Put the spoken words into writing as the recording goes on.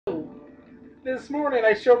this morning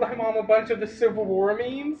I showed my mom a bunch of the Civil War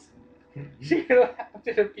memes. She laughed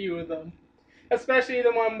at a few of them. Especially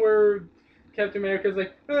the one where Captain America's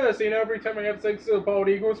like, oh, so every time I have sex, a bald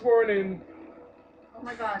eagle's born, and oh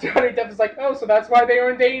my god. Johnny Depp is like, oh, so that's why they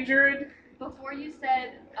are endangered? Before you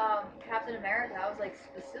said Captain America, I was like,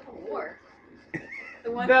 the Civil War.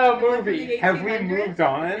 The movie. Have we moved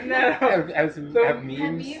on? No. Have memes? Have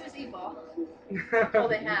memes evolved? Oh,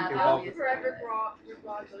 they have. I'll forever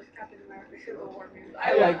rewatch those Captain America Civil War memes.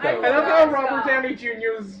 I like those. I love how Robert Downey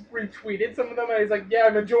Jr.'s retweeted some of them, and he's like, yeah,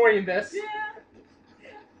 I'm enjoying this. Yeah.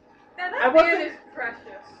 That man is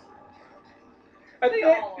precious.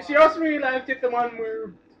 She also really laughed at the one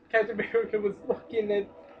where Captain America was looking at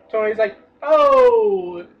Tony's like,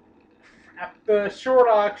 oh, the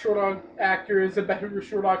Sherlock actor is a better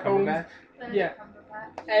Sherlock Holmes. Yeah.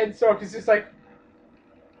 And so it's just like,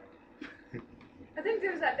 I think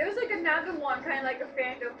there was like another one, kind of like a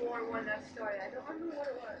Phantom War one that started. I don't remember what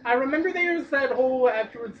it was. I remember there was that whole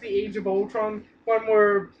afterwards the Age of Ultron one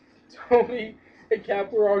where Tony and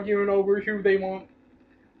Cap were arguing over who they want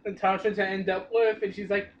Natasha to end up with, and she's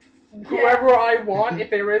like, whoever I want, if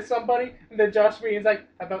there is somebody. And then Josh Means like,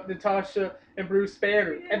 how about Natasha and Bruce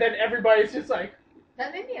Banner? And then everybody's just like,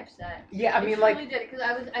 that made me upset. Yeah, I mean, it really did, because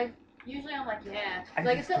usually I'm like, yeah.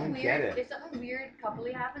 Like if something weird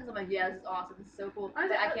coupley happens, I'm like, yeah, this is awesome, this is so cool.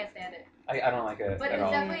 But I can't stand it. I don't like it. But at it's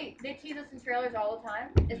all. definitely, they tease us in trailers all the time.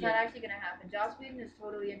 It's not actually gonna happen. Joss Whedon is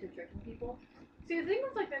totally into tricking people. See, the thing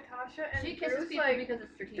with like Natasha and she kisses Bruce, people like, because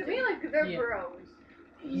it's strategic. to me, like they're bros.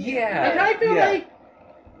 Yeah. And I feel like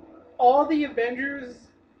all the Avengers,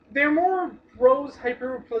 they're more bros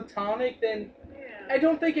hyper platonic than. I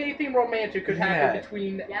don't think anything romantic could happen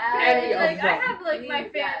between any of them. I have like my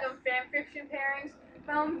fandom fanfiction pairings.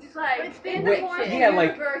 But I'm just like, but it's fan fiction. Yeah,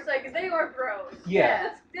 like universe, like they are bros.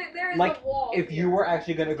 Yeah. There is like, a wall. if you were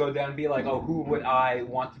actually gonna go down and be like, oh, who would I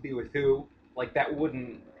want to be with who? Like that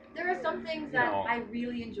wouldn't. There are some things that I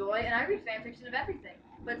really enjoy, and I read fanfiction of everything.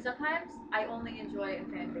 But sometimes I only enjoy it in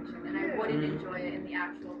fanfiction, and I wouldn't enjoy it in the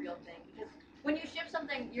actual real thing. Because when you ship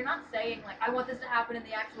something, you're not saying like, I want this to happen in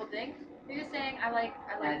the actual thing. You're just saying, I like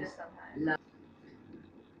this sometimes.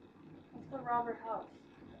 What's the Robert house?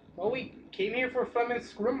 Well, we came here for fun and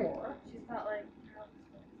Scrimor. She's got like,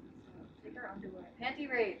 take her underwear. Panty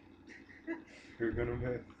raid. You're gonna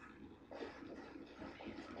miss.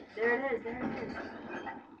 There it is.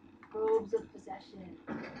 Robes of possession.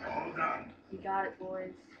 All done. You got it,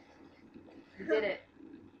 boys. You did it.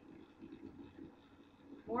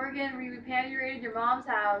 Morgan, we panty raided your mom's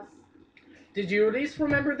house. Did you at least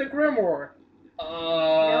remember the Grimoire? No,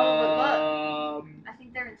 but look. I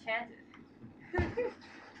think they're enchanted.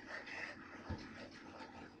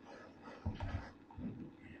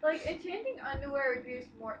 Like, enchanting underwear would be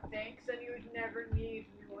more thanks, and you would never need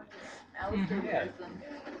more. Alistair wears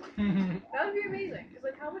them. That would be amazing. Because,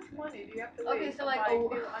 like, how much money do you have to Okay, so, like, buy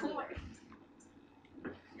new underwear?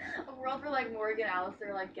 A world where, like, Morgan and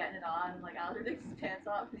Alistair, like, getting it on, and, like, Alistair takes his pants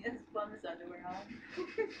off, and he has Plum's underwear on.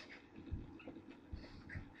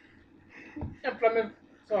 And Plymouth,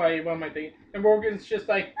 sorry, what am I thinking? And Morgan's just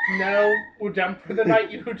like, no, we're done for the night,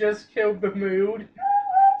 you just killed the mood.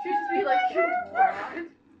 She'd just be like, you moron.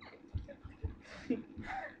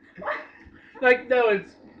 Like, no,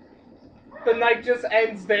 it's, the night just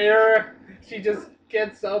ends there. She just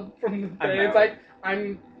gets up from the bed. It's like,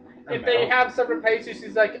 if they have separate pages,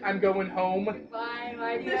 she's like, I'm going home.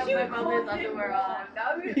 Why do you have my mother's underwear on?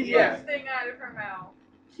 That would be the first thing out of her mouth.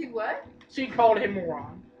 She what? She called him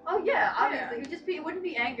moron. Oh yeah, obviously. It wouldn't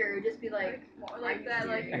be anger, it would just be like that,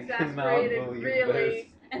 like, I exasperated, cannot believe really. this.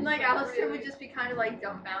 And like Alistair would just be kind of like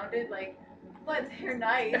dumbfounded, like, but they're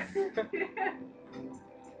nice.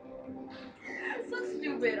 So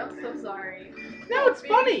stupid. I'm so sorry. No, it's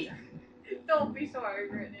funny. Don't be sorry,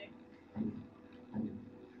 Brittany. At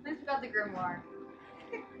least we got the grimoire.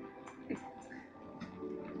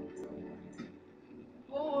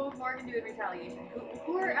 What will Morgan do in retaliation?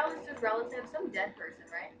 Who are Alistair's relatives? Some dead person,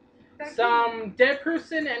 right? Some dead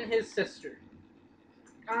person and his sister.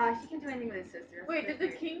 She can't do anything with his sister. Wait, did the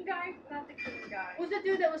king guy? Not the king guy. Who's the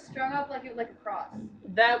dude that was strung up like a cross?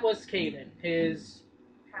 That was Caden, his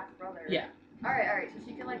half brother. Yeah. Alright, so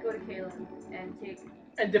she can like go to Kaylin and take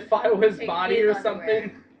and defile his body or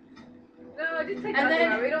something. No, just take and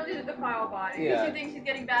underwear. We don't need to defile body. Yeah. She thinks she's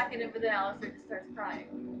getting back in it, but then Alistair just starts crying.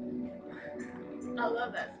 I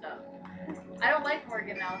love that stuff. I don't like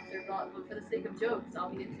Morgan and Alistair, but for the sake of jokes, I'll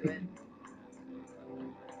be into it.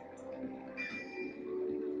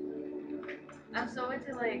 I'm so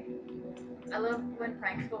into, like, I love when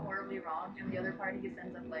pranks go horribly wrong and the other party just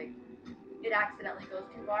ends up, like, it accidentally goes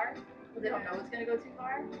too far, but they don't know it's gonna go too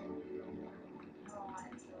far.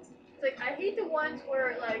 It's like I hate the ones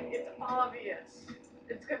where like it's obvious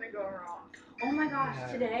it's gonna go wrong. Oh my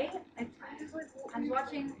gosh! Today I was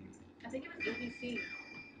watching. I think it was ABC,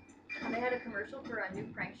 and they had a commercial for a new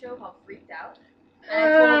prank show called Freaked Out. And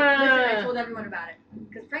I told everyone about it.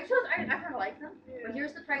 Because prank shows, I kind of like them. But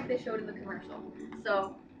here's the prank they showed in the commercial.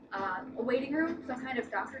 So, a waiting room, some kind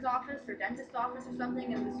of doctor's office or dentist office or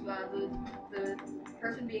something, and this the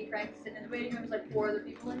person being pranked sitting in the waiting room is like 4 other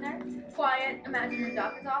people in there. Quiet, imaginary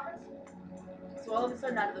doctor's office. So all of a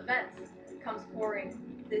sudden, out of the vents comes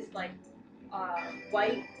pouring this like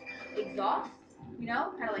white exhaust, you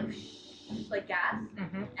know, kind of like like gas,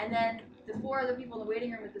 and then the 4 other people in the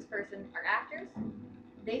waiting room with this person are actors.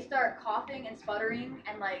 They start coughing and sputtering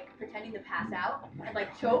and like pretending to pass out and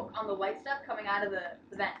like choke on the white stuff coming out of the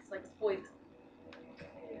vents, like it's poison.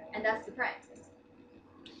 And that's the prank.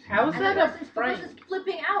 How is that a prank? The person's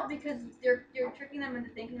flipping out because you're tricking them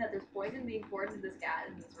into thinking that there's poison being poured into this gas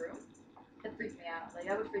in this room. That freaks me out. Like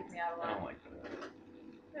that would freak me out a lot. I don't like that.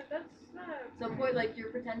 Yeah, that's not. So like you're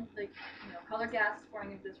pretending like color gas is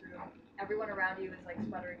pouring into this room. Everyone around you is like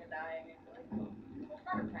sputtering and dying. And like, that's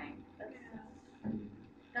not a prank.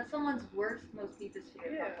 That's someone's worst, most deepest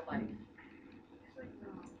fear come to life.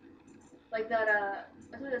 Like that.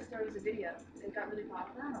 I thought that story was a video. It got really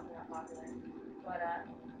popular. I don't know if it got popular,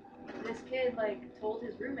 but this kid like told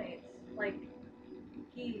his roommates like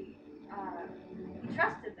he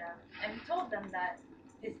trusted them and he told them that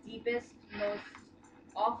his deepest, most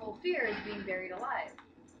awful fear is being buried alive.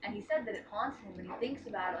 And he said that it haunts him and he thinks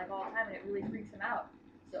about it like all the time and it really freaks him out.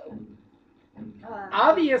 So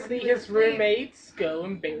obviously his roommates go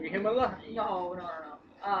and bury him alive. No.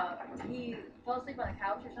 He fell asleep on a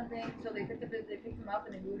couch or something, so they picked him up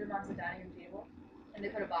and they moved him onto the dining room table and they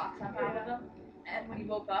put a box on top of him. And when he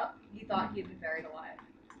woke up, he thought he had been buried alive.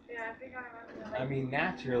 Yeah, I think I remember that. I mean,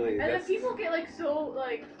 naturally. And then people get like so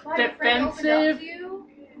like defensive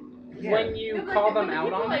when you call them out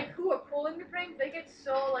people, on like, it. who are pulling the prank, they get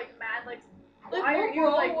so like mad, like why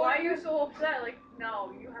are you so upset? Like,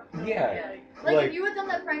 no, you have to. Yeah. Like if you had done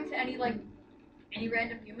that prank to any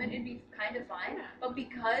random human, it'd be kind of fine. But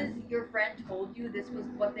because your friend told you this was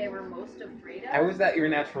what they were most afraid of, how is that your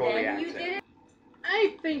natural then reaction? you did it.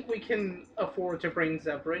 I think we can afford to bring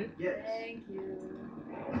Zebrin. Yes. Thank you.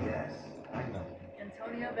 Yes. I know.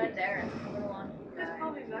 Antonio Banderas coming along. That's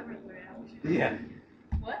probably Zebrin's reaction. Yeah.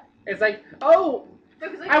 What? It's like, oh,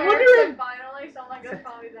 Because like I wonder Eric if- said finally, so I'm like that's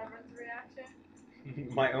probably Zebrin's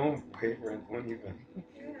reaction. My own boyfriend won't even.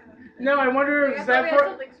 Yeah. no, I wonder Like, if I thought we had Zebrin.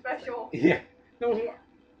 something special. Yeah. No,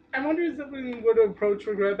 I wonder if Zebrin would approach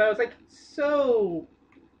Regret. But I was like, so,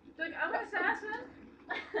 Like, I'm an assassin.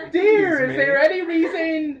 dear, Excuse is me? there any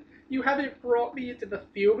reason you haven't brought me into the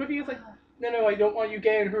field with you? It's like, no, I don't want you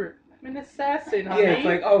getting hurt. I'm an assassin, honey. Yeah, it's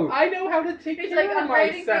like, oh, I know how to take He's care like, of I'm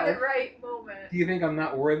waiting for myself. the right moment. do you think I'm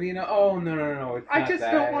not worthy enough? Oh, no, it's I not just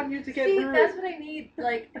that. don't want you to get See, hurt. that's what I need.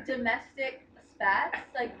 Like domestic spats,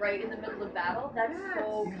 like right in the middle of battle. That's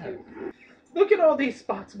so Yeah. cute. Look at all these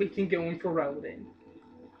spots we can go and throw in.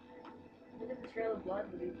 Look at the trail of blood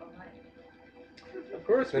leaving behind. Of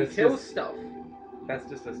course, we That's kill just- stuff. That's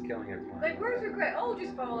just us killing everyone. Like, where's regret? Oh,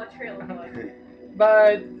 just follow that trail of blood.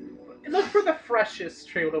 But look for the freshest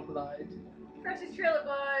trail of blood. Precious trail of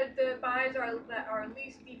blood. The bodies that are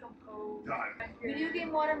least decomposed. Done. Video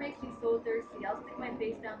game water makes me so thirsty. I'll stick my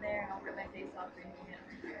face down there and I'll rip my face off drinking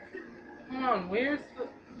it. Come on, where's the...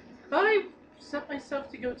 I thought I set myself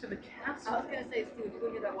to go to the I castle. was gonna say, Stu, if you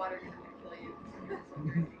go get that water, it's gonna kill you. I'm so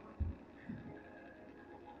thirsty.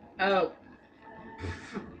 Oh.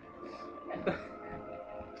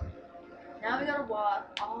 Now we gotta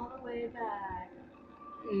walk all the way back.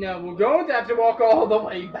 No, we're going to have to walk all the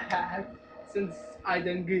way back, since I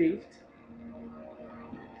done goofed.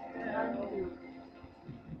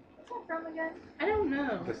 What's that from again? I don't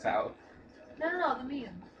know. The South. No, the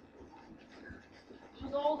meme. It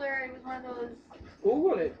was older, it was one of those,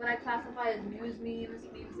 Google it. what I classify as news memes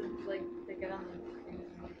of like, they get on the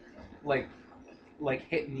news. Like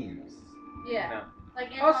hit memes. Yeah, No.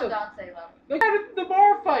 like Also- Anton Dante level. Look at the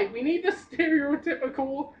bar fight. We need the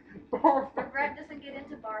stereotypical bar But fight. Brett doesn't get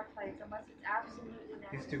into bar fights unless it's absolutely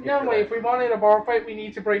He's necessary. too good No, for wait, that. if we wanted a bar fight, we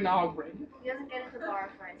need to bring Ogren. He doesn't get into bar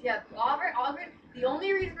fights. Yeah, Ogren, the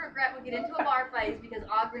only reason Regret would get into a bar fight is because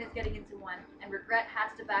Ogren is getting into one, and Regret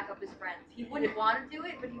has to back up his friends. He wouldn't want to do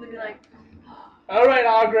it, but he would be like, Alright,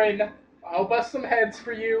 Ogren. I'll bust some heads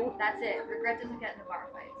for you. that's it. Regret doesn't get into bar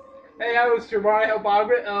fights. Hey, Alistair, wanna help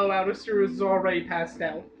Ogren? Oh, Alistair is already passed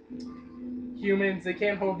out. Humans, they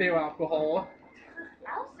can't hold their alcohol.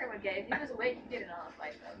 Alistair would get, if he was awake, he'd get in a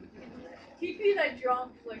fight, though. He'd get into it. TP that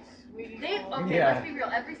drunk, like sweetie. Okay, Yeah. let's be real.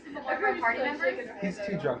 Every single one of our party members He's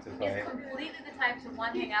too drunk to is play. completely the type to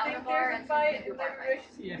one hang out in a Think bar there's and a two fight can't do a and bar then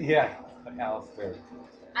fight. Yeah, Alistair.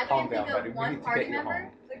 I Calm can't down, think buddy. of We one need to party get you member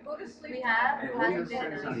home. Like go to sleep. we have Hey, who all your hasn't been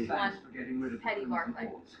friends in are at least thanks one for getting rid of petty her bar from the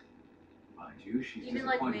fight. boards. Mind you, she's Even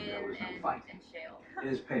like Min disappointed there was no and fight. Shale.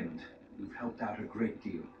 Here's payment. You've helped out a great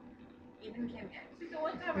deal. Even Kim Yang. See, the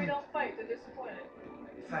one time we don't fight, they're disappointed.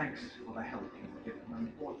 Thanks for the help you've given them.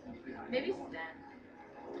 Importantly, Maybe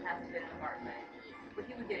Stan hasn't been in a bar fight. But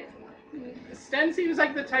he would get into one. Sten seems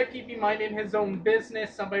like the type he'd be minding his own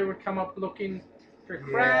business. Somebody would come up looking for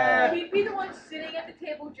crap. He'd be the one sitting at the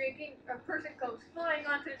table drinking. A person comes flying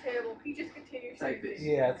onto the table. He just continues Like drinking.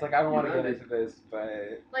 this. Yeah, it's like I don't want to get into this,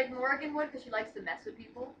 but Like Morgan would, because she likes to mess with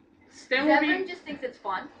people. Sten would Devin be. just thinks it's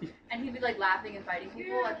fun, and he'd be like laughing and fighting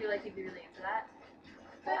people. I feel like he'd be really into that.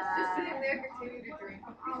 That's just sitting there, continue to drink.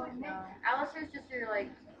 Oh no, Alistair's just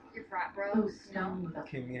your frat bros, you know.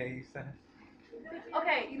 Kimia, you said.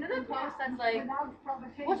 Okay, you know that post that's like,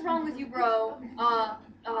 what's wrong with you, bro?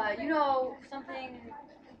 You know something.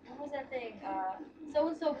 What was that thing? So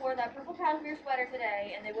and so wore that purple cashmere sweater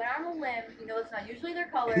today, and they went on a limb. You know, it's not usually their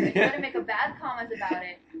color. And you're gonna make a bad comment about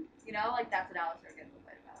it. You know, like that's what Alistair gets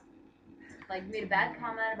fight about. Like made a bad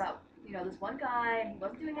comment about this one guy, and he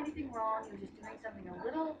wasn't doing anything wrong. He was just doing something a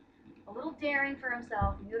little daring for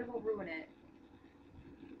himself, and you're gonna go ruin it.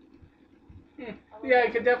 Yeah, I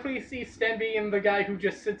could definitely see Sten being the guy who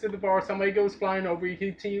just sits at the bar, somebody goes flying over, he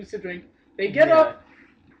continues to drink. They get up,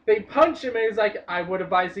 they punch him, and he's like, I would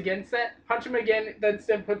advise against that. Punch him again, then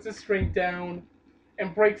Sten puts his drink down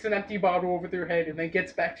and breaks an empty bottle over their head, and then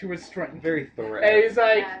gets back to his drink. Very thorough. And he's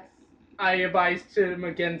like, Yes. I advised him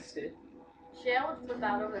against it. Shale would flip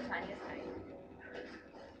out over the tiniest thing.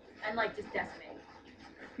 And just decimate.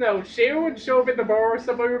 No, Shea would show up at the bar,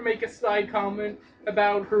 somebody would make a side comment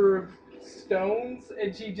about her stones,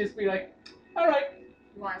 and she'd just be like, alright.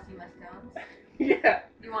 You wanna see my stones? Yeah.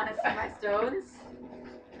 You wanna see my stones?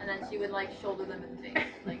 And then she would shoulder them in the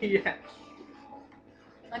face. Yeah.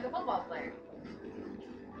 Like a football player.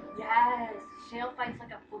 Yes! Shale fights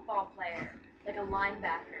like a football player. Like a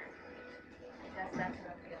linebacker. That's what I'm feeling.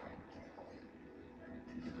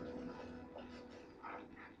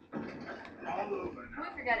 Who am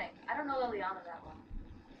I forgetting? I don't know Liliana that well.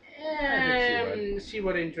 She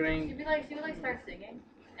wouldn't drink. She would start singing,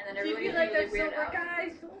 and then He'd everyone be would like, really that weird silver out.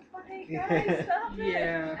 guys, don't fight, guys, stop it.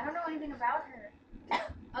 Yeah. I don't know anything about her.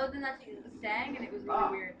 Other than that she sang, and it was really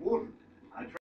weird. Wolf.